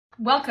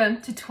Welcome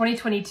to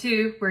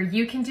 2022, where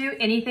you can do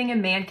anything a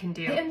man can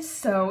do. I am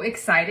so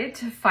excited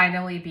to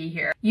finally be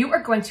here. You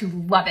are going to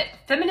love it.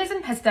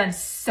 Feminism has done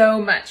so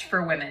much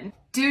for women.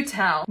 Do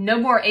tell. No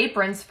more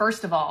aprons,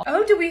 first of all.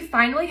 Oh, do we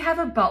finally have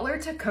a butler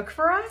to cook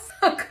for us?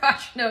 Oh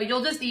gosh, no,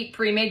 you'll just eat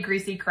pre-made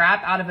greasy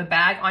crap out of a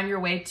bag on your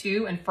way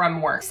to and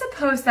from work. I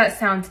suppose that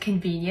sounds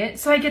convenient,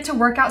 so I get to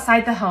work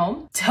outside the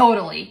home?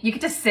 Totally. You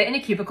get to sit in a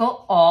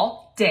cubicle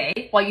all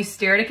day while you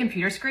stare at a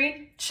computer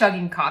screen,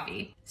 chugging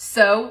coffee.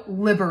 So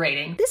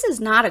liberating. This is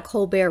not a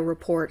Colbert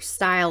Report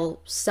style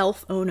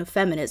self-own of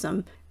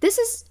feminism. This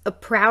is a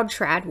proud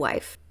trad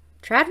wife.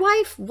 Trad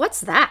wife?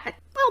 What's that?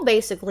 Well,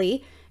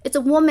 basically, it's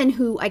a woman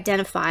who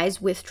identifies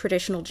with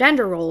traditional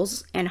gender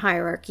roles and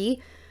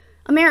hierarchy,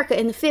 America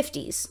in the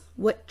 50s,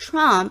 what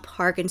Trump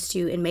harkens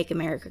to in Make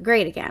America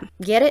Great Again.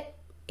 Get it?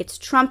 It's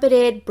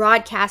trumpeted,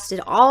 broadcasted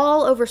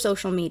all over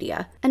social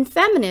media. And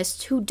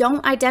feminists who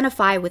don't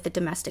identify with the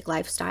domestic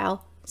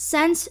lifestyle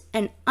sense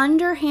an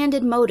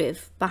underhanded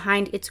motive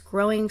behind its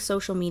growing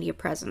social media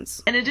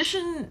presence. In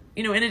addition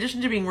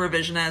to being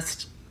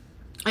revisionist,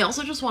 I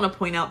also just want to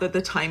point out that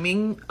the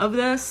timing of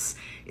this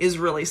is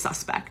really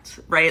suspect,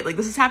 right? Like,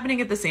 this is happening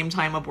at the same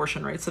time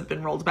abortion rights have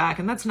been rolled back,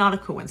 and that's not a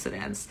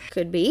coincidence.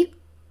 Could be.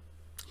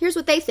 Here's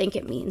what they think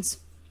it means.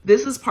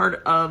 This is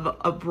part of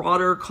a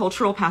broader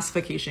cultural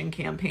pacification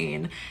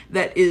campaign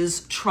that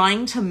is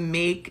trying to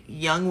make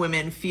young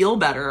women feel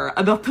better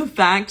about the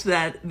fact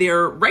that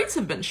their rights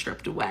have been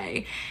stripped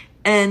away.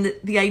 And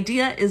the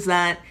idea is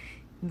that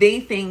they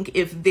think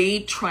if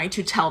they try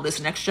to tell this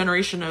next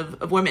generation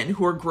of women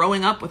who are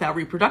growing up without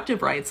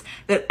reproductive rights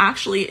that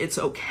actually it's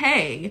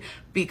okay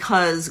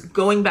because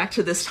going back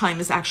to this time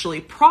is actually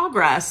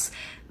progress,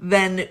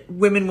 then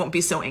women won't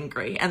be so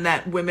angry and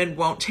that women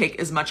won't take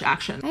as much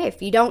action. Hey, if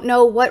you don't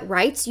know what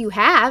rights you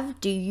have,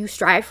 do you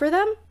strive for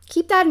them?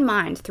 Keep that in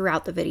mind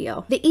throughout the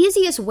video. The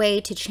easiest way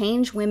to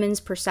change women's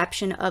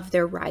perception of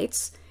their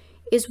rights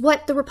is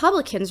what the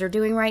Republicans are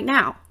doing right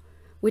now,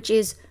 which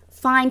is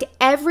find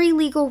every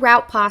legal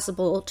route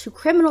possible to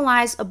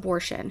criminalize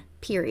abortion,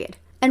 period.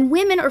 And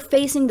women are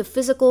facing the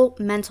physical,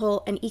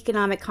 mental, and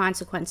economic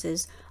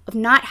consequences of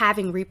not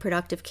having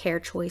reproductive care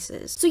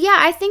choices. So yeah,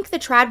 I think the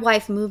trad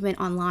wife movement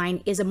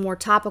online is a more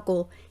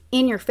topical,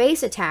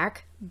 in-your-face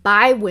attack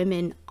by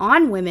women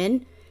on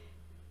women.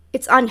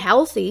 It's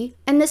unhealthy,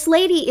 and this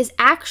lady is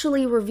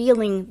actually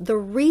revealing the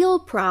real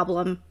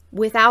problem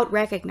without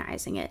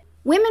recognizing it.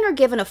 Women are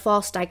given a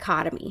false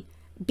dichotomy.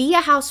 Be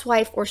a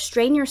housewife or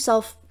strain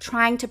yourself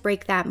trying to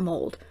break that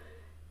mold,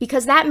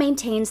 because that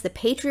maintains the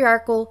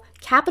patriarchal,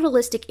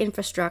 capitalistic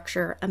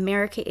infrastructure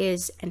America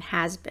is and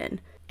has been.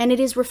 And it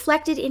is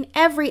reflected in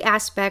every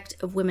aspect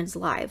of women's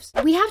lives.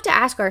 We have to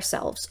ask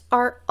ourselves,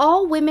 are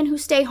all women who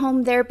stay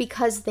home there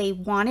because they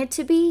wanted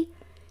to be?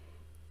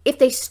 If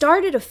they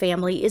started a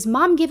family, is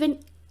mom given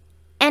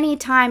any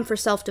time for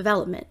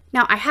self-development?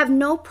 Now, I have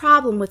no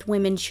problem with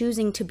women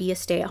choosing to be a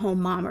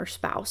stay-at-home mom or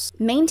spouse.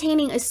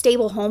 Maintaining a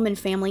stable home and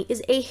family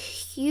is a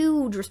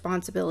huge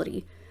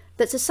responsibility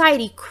that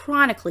society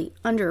chronically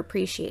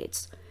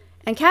underappreciates,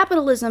 and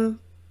capitalism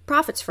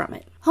profits from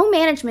it. Home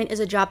management is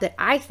a job that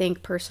I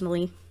think,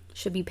 personally,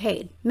 should be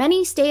paid.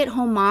 Many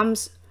stay-at-home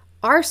moms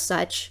are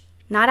such,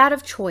 not out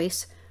of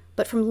choice,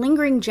 but from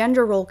lingering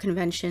gender role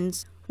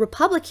conventions,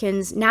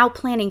 Republicans now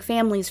planning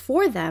families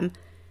for them,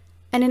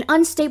 and an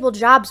unstable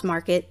jobs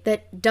market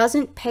that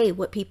doesn't pay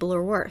what people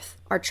are worth.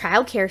 Our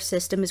childcare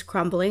system is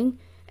crumbling,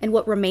 and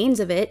what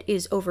remains of it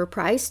is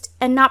overpriced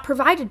and not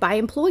provided by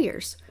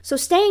employers. So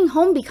staying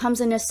home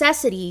becomes a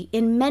necessity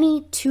in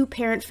many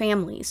two-parent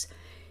families.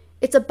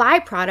 It's a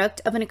byproduct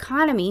of an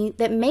economy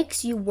that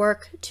makes you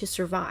work to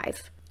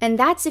survive. And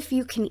that's if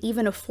you can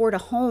even afford a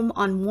home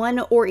on one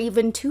or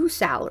even two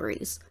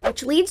salaries.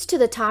 Which leads to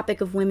the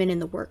topic of women in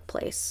the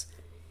workplace.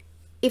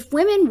 If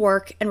women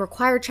work and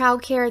require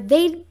childcare,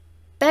 they'd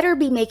better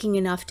be making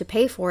enough to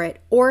pay for it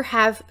or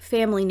have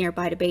family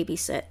nearby to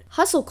babysit.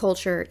 Hustle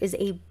culture is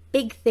a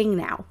big thing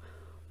now.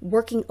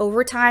 Working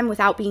overtime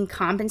without being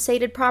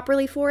compensated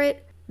properly for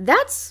it,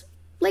 that's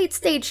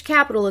late-stage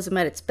capitalism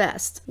at its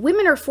best.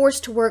 Women are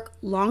forced to work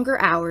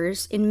longer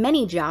hours in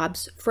many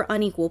jobs for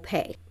unequal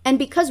pay. And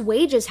because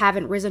wages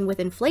haven't risen with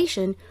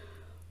inflation,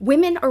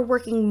 women are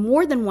working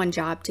more than one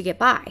job to get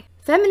by.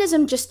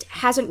 Feminism just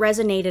hasn't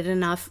resonated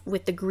enough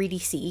with the greedy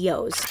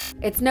CEOs.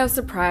 It's no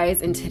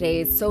surprise in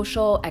today's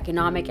social,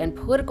 economic, and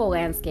political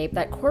landscape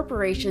that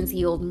corporations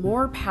yield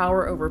more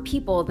power over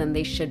people than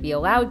they should be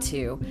allowed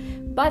to.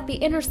 But The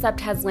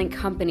Intercept has linked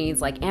companies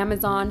like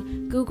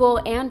Amazon,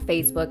 Google, and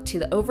Facebook to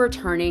the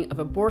overturning of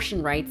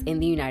abortion rights in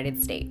the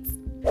United States.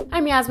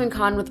 I'm Yasmin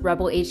Khan with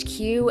Rebel HQ,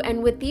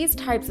 and with these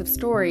types of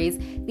stories,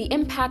 the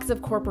impacts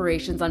of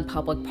corporations on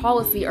public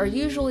policy are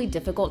usually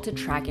difficult to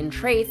track and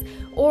trace,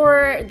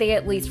 or they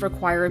at least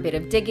require a bit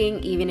of digging,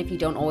 even if you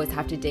don't always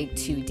have to dig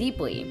too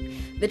deeply.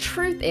 The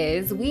truth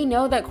is, we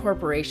know that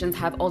corporations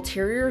have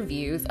ulterior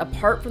views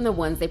apart from the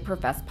ones they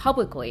profess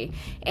publicly,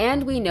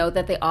 and we know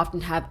that they often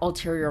have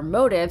ulterior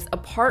motives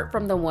apart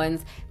from the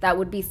ones that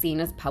would be seen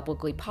as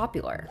publicly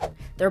popular.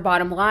 Their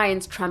bottom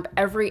lines trump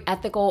every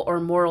ethical or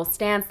moral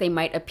stance they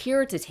might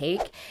appear to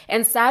take,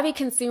 and savvy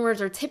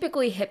consumers are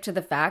typically hip to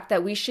the fact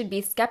that we should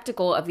be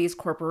skeptical of these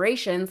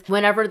corporations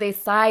whenever they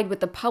side with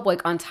the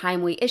public on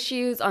timely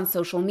issues on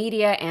social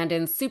media and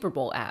in Super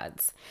Bowl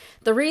ads.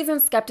 The reason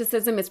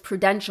skepticism is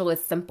prudential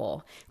is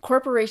simple.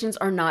 Corporations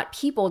are not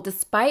people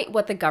despite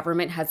what the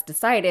government has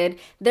decided,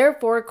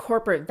 therefore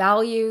corporate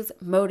values,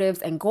 motives,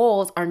 and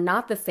goals are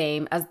not the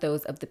same as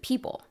those of the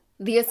people.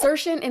 The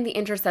assertion in The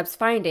Intercept's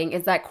finding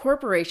is that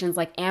corporations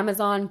like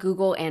Amazon,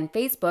 Google, and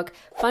Facebook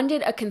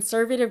funded a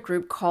conservative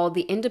group called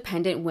the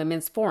Independent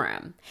Women's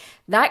Forum.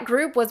 That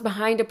group was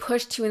behind a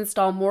push to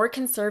install more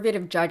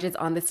conservative judges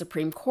on the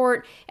Supreme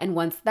Court, and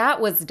once that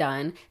was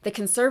done, the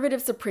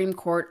conservative Supreme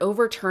Court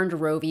overturned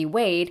Roe v.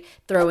 Wade,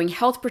 throwing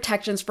health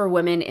protections for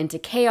women into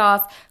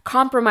chaos,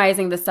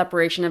 compromising the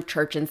separation of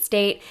church and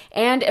state,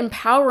 and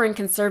empowering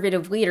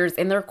conservative leaders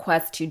in their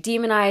quest to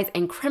demonize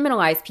and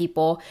criminalize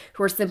people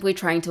who are simply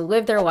trying to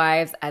live their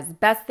lives as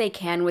best they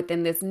can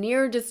within this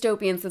near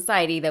dystopian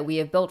society that we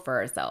have built for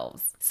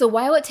ourselves. So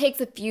while it takes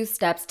a few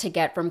steps to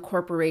get from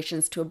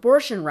corporations to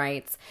abortion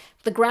rights,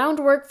 the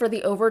groundwork for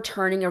the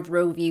overturning of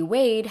Roe v.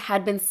 Wade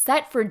had been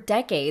set for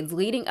decades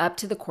leading up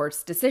to the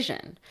court's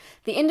decision.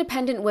 The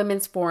Independent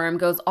Women's Forum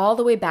goes all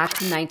the way back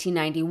to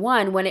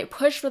 1991 when it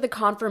pushed for the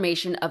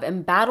confirmation of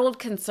embattled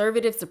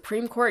conservative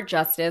Supreme Court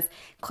Justice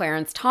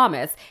Clarence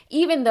Thomas,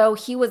 even though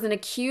he was an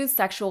accused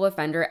sexual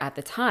offender at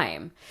the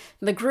time.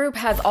 The group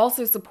has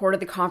also supported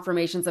the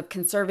confirmations of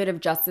conservative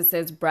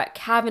justices Brett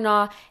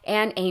Kavanaugh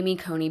and Amy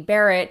Coney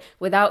Barrett,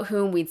 without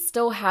whom we'd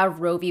still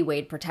have Roe v.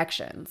 Wade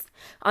protections.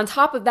 On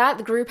top of that,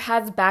 the group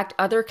has backed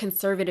other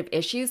conservative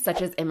issues such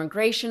as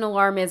immigration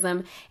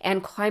alarmism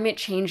and climate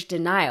change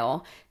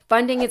denial,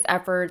 funding its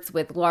efforts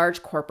with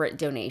large corporate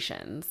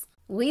donations.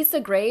 Lisa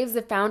Graves,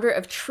 the founder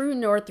of True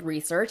North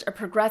Research, a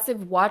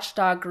progressive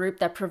watchdog group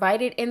that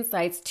provided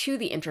insights to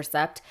The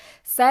Intercept,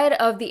 said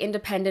of the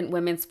Independent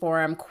Women's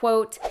Forum,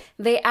 quote,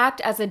 "They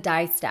act as a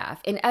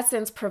distaff, in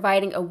essence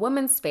providing a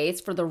woman's space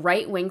for the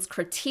right wing's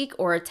critique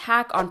or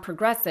attack on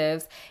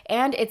progressives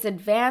and its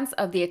advance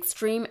of the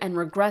extreme and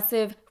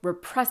regressive,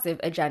 repressive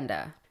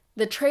agenda."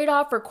 The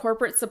trade-off for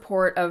corporate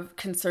support of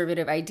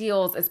conservative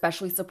ideals,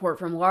 especially support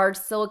from large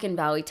Silicon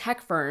Valley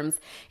tech firms,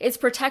 is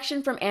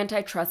protection from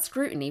antitrust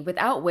scrutiny,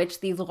 without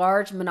which these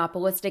large,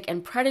 monopolistic,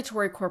 and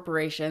predatory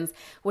corporations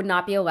would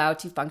not be allowed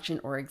to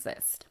function or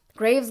exist.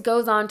 Graves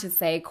goes on to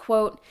say,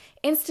 quote,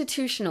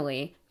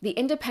 "Institutionally, the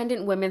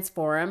Independent Women's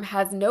Forum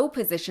has no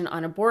position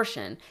on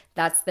abortion.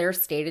 That's their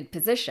stated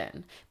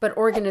position. But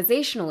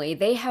organizationally,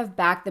 they have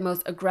backed the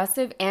most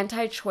aggressive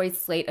anti-choice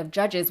slate of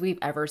judges we've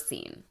ever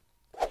seen."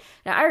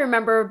 Now, I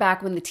remember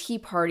back when the Tea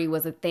Party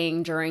was a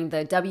thing during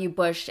the W.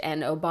 Bush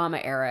and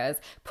Obama eras,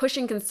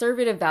 pushing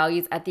conservative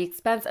values at the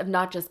expense of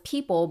not just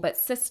people, but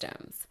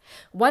systems.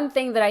 One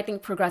thing that I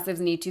think progressives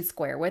need to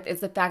square with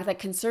is the fact that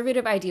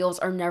conservative ideals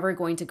are never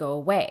going to go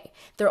away.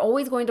 They're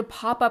always going to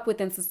pop up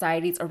within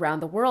societies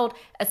around the world,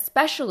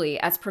 especially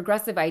as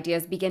progressive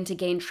ideas begin to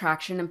gain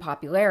traction and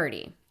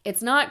popularity.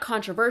 It's not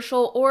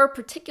controversial or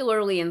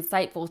particularly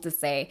insightful to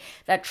say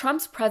that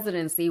Trump's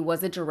presidency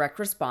was a direct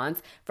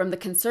response from the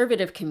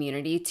conservative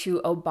community to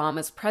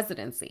Obama's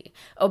presidency.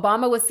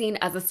 Obama was seen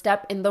as a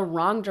step in the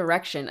wrong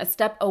direction, a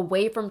step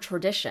away from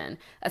tradition,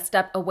 a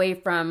step away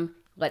from,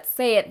 let's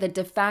say it, the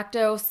de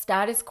facto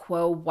status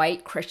quo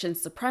white Christian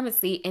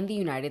supremacy in the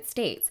United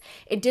States.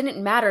 It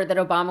didn't matter that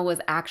Obama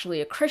was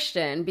actually a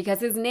Christian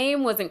because his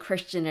name wasn't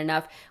Christian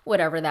enough,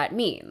 whatever that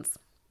means.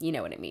 You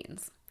know what it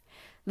means.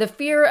 The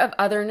fear of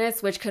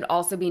otherness, which could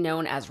also be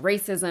known as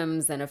racism,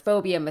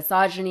 xenophobia,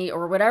 misogyny,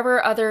 or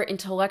whatever other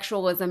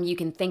intellectualism you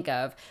can think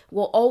of,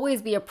 will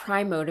always be a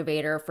prime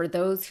motivator for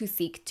those who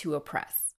seek to oppress.